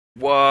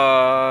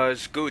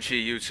What's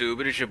Gucci YouTube?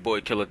 It is your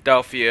boy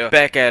Killadlphia,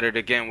 back at it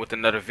again with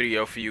another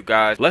video for you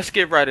guys. Let's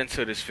get right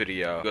into this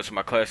video. Go to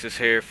my classes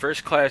here.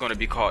 First class is going to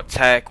be called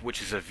TAC,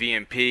 which is a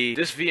VMP.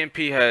 This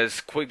VMP has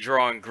quick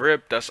draw and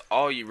grip. That's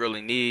all you really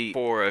need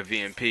for a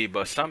VMP,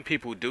 but some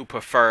people do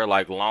prefer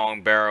like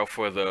long barrel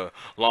for the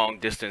long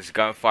distance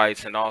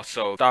gunfights and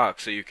also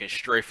stock so you can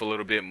strafe a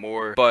little bit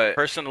more. But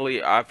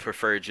personally, I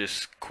prefer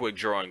just quick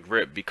draw and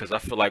grip because I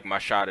feel like my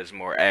shot is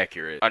more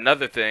accurate.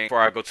 Another thing,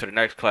 before I go to the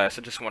next class,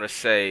 I just want to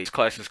say this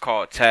class is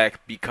called TAC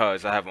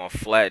because I have on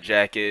flat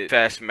jacket,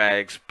 fast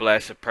mags,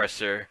 blast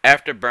suppressor,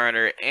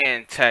 afterburner,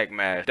 and TAC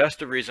mag. That's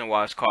the reason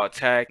why it's called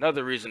TAC.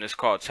 Another reason it's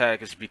called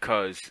TAC is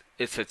because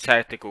it's a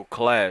tactical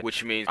class,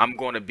 which means I'm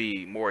going to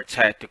be more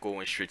tactical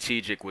and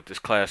strategic with this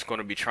class. Going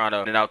to be trying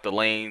to in out the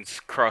lanes,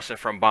 crossing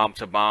from bomb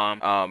to bomb,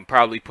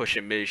 probably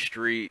pushing mid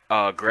street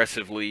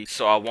aggressively,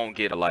 so I won't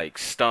get like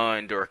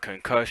stunned or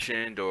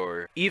concussioned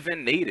or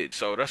even needed.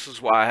 So this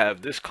is why I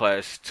have this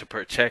class, to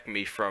protect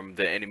me from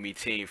the enemy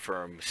team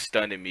from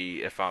stunning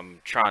me if I'm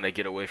trying to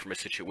get away from a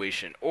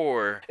situation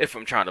or if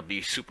I'm trying to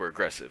be super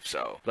aggressive.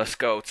 So let's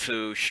go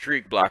to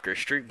streak blocker.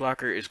 Streak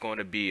blocker is going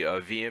to be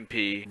a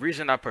VMP.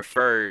 Reason I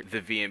prefer the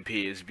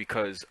VMP is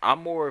because I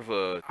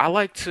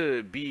like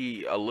to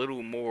be a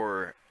little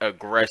more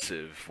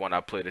aggressive when I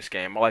play this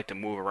game. I like to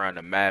move around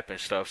the map and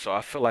stuff, so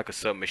I feel like a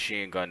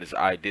submachine gun is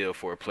ideal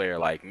for a player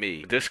like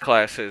me. This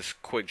class has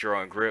quick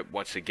draw and grip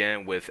once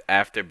again with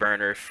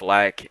afterburner,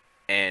 flak,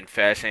 and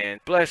fast hand,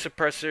 blast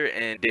suppressor,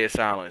 and dead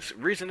silence.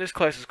 Reason this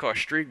class is called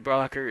streak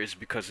blocker is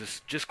because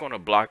it's just going to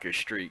block your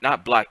streak,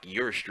 not block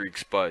your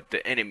streaks, but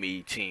the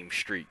enemy team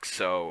streaks.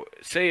 So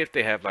say if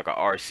they have like a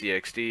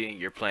RCXD and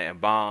you're playing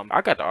bomb,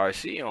 I got the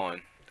RC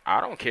on, I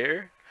don't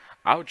care.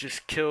 I'll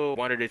just kill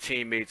one of the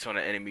teammates on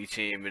the enemy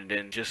team and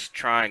then just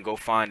try and go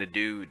find a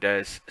dude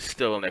that's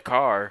still in the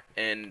car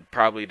and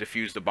probably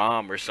defuse the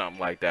bomb or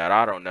something like that.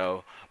 I don't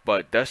know,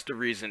 but that's the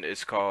reason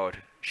it's called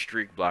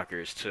streak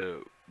blockers,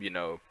 to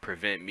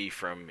prevent me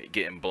from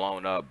getting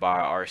blown up by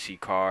an RC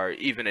car,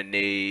 even a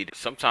nade.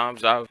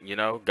 Sometimes I've,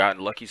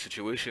 gotten lucky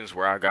situations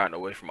where I've gotten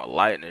away from a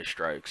lightning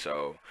strike.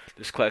 So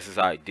this class is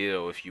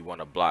ideal if you want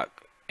to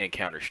block and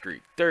counter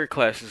streak. Third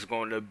class is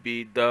going to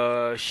be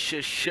the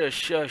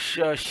Shiva.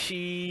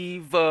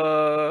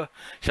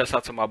 Shouts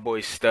out to my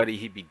boy Study.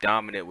 He be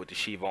dominant with the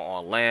Shiva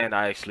on land.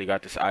 I actually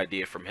got this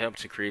idea from him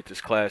to create this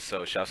class,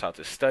 so shouts out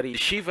to Study. The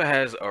Shiva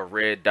has a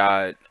red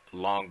dot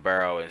long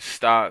barrel in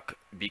stock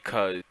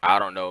because I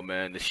don't know,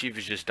 man, the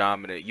Shiva's just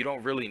dominant. You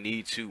don't really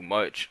need too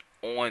much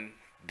on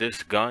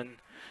this gun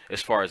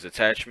as far as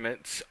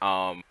attachments.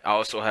 I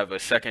also have a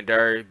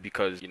secondary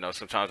because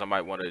sometimes I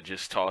might want to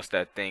just toss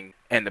that thing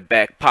in the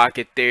back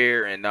pocket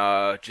there and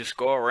just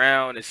go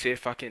around and see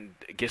if I can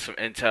get some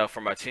intel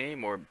for my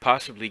team or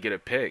possibly get a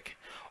pick.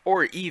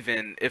 Or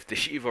even if the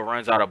Shiva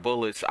runs out of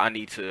bullets, I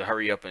need to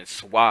hurry up and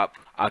swap.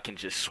 I can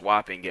just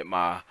swap and get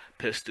my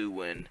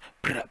pistol and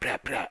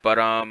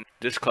But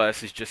this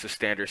class is just a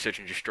standard search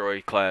and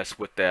destroy class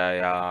with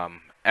the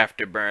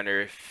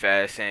afterburner,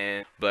 fast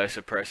hand, blast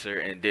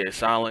suppressor, and dead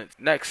silence.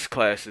 Next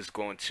class is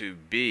going to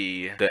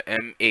be the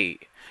M8.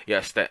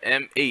 Yes, the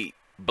M8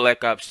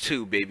 Black Ops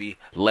 2, baby.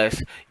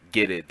 Let's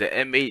get it. The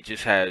M8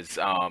 just has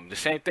the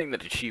same thing that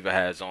the Shiva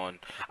has on.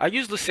 I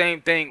use the same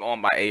thing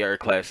on my AR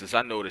classes.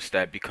 I noticed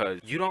that because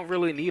you don't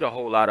really need a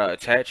whole lot of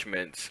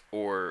attachments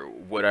or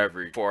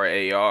whatever for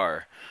an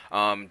AR.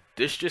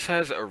 This just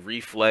has a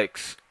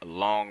reflex,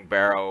 long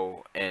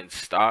barrel, and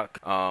stock.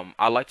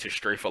 I like to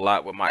strafe a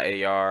lot with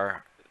my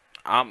AR.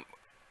 I'm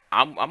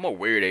a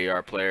weird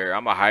AR player.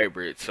 I'm a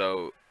hybrid,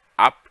 so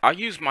I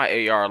use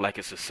my AR like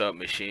it's a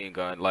submachine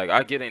gun. Like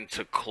I get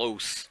into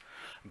close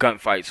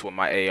gunfights with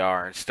my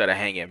AR instead of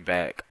hanging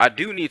back. I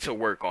do need to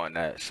work on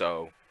that,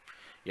 so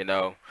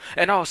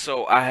and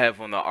also I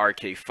have on the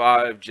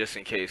RK5 just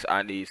in case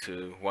I need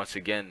to once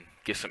again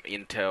get some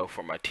intel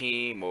for my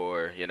team,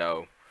 or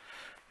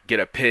get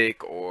a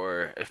pick,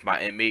 or if my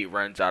M8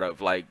 runs out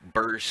of like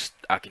burst,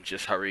 I can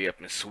just hurry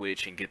up and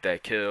switch and get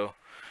that kill.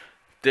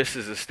 This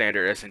is a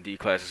standard S&D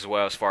class as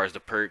well as far as the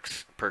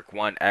perks. Perk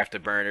 1,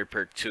 Afterburner.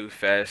 Perk 2,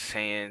 Fast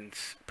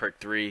Hands. Perk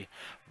 3,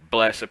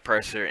 Blast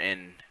Suppressor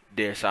and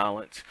Dead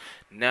Silence.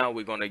 Now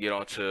we're going to get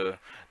on to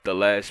the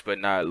last but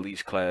not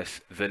least class,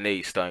 the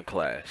Nade Stun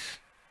class,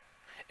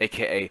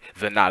 aka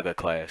the Naga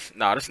class.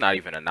 No, that's not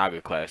even a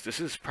Naga class. This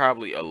is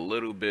probably a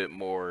little bit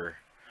more,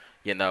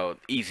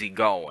 easy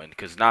going,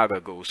 because Naga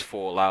goes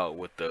full out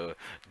with the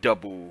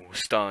double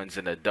stuns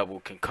and the double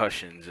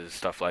concussions and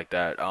stuff like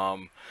that.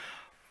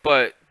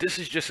 But this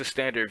is just a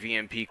standard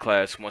VMP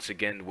class, once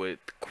again, with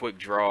quick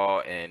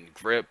draw and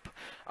grip.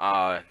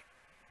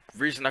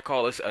 Reason I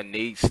call this a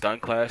nade stun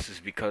class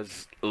is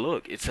because,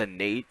 look, it's a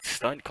nade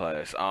stun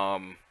class.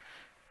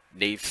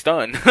 Nade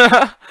stun.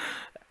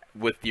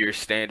 With your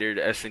standard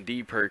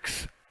S&D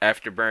perks,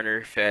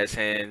 Afterburner, Fast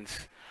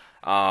Hands,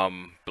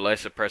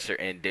 Blast Suppressor,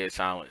 and Dead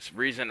Silence.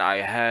 Reason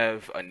I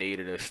have a nade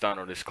and a stun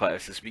on this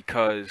class is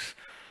because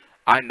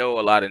I know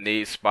a lot of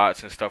nade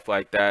spots and stuff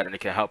like that, and it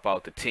can help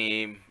out the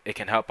team. It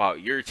can help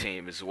out your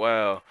team as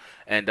well.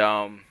 And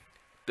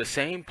the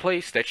same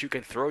place that you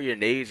can throw your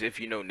nades if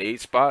you know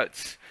nade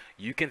spots,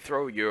 you can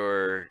throw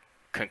your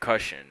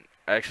concussion.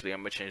 Actually,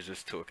 I'm gonna change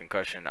this to a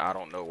concussion. I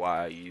don't know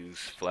why I use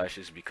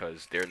flashes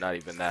because they're not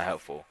even that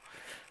helpful.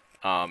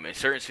 In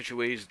certain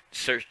situations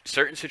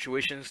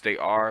they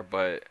are,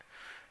 but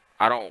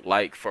I don't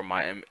like for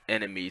my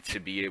enemy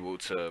to be able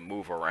to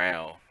move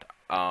around.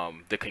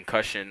 The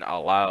concussion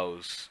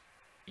allows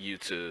you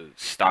to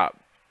stop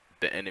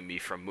the enemy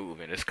from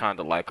moving. It's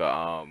kind of like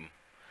a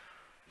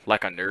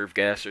nerve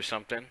gas or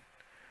something.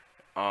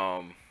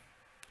 And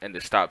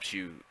it stops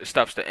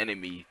the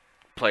enemy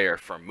player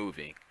from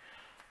moving.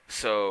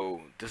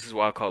 So this is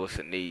why I call this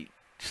a nade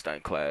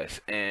stunt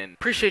class. And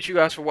appreciate you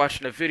guys for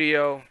watching the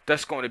video.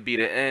 That's going to be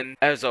the end.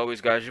 As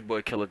always, guys, your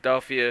boy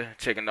Killadlphia,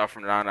 taking off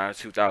from the 99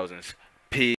 2000s.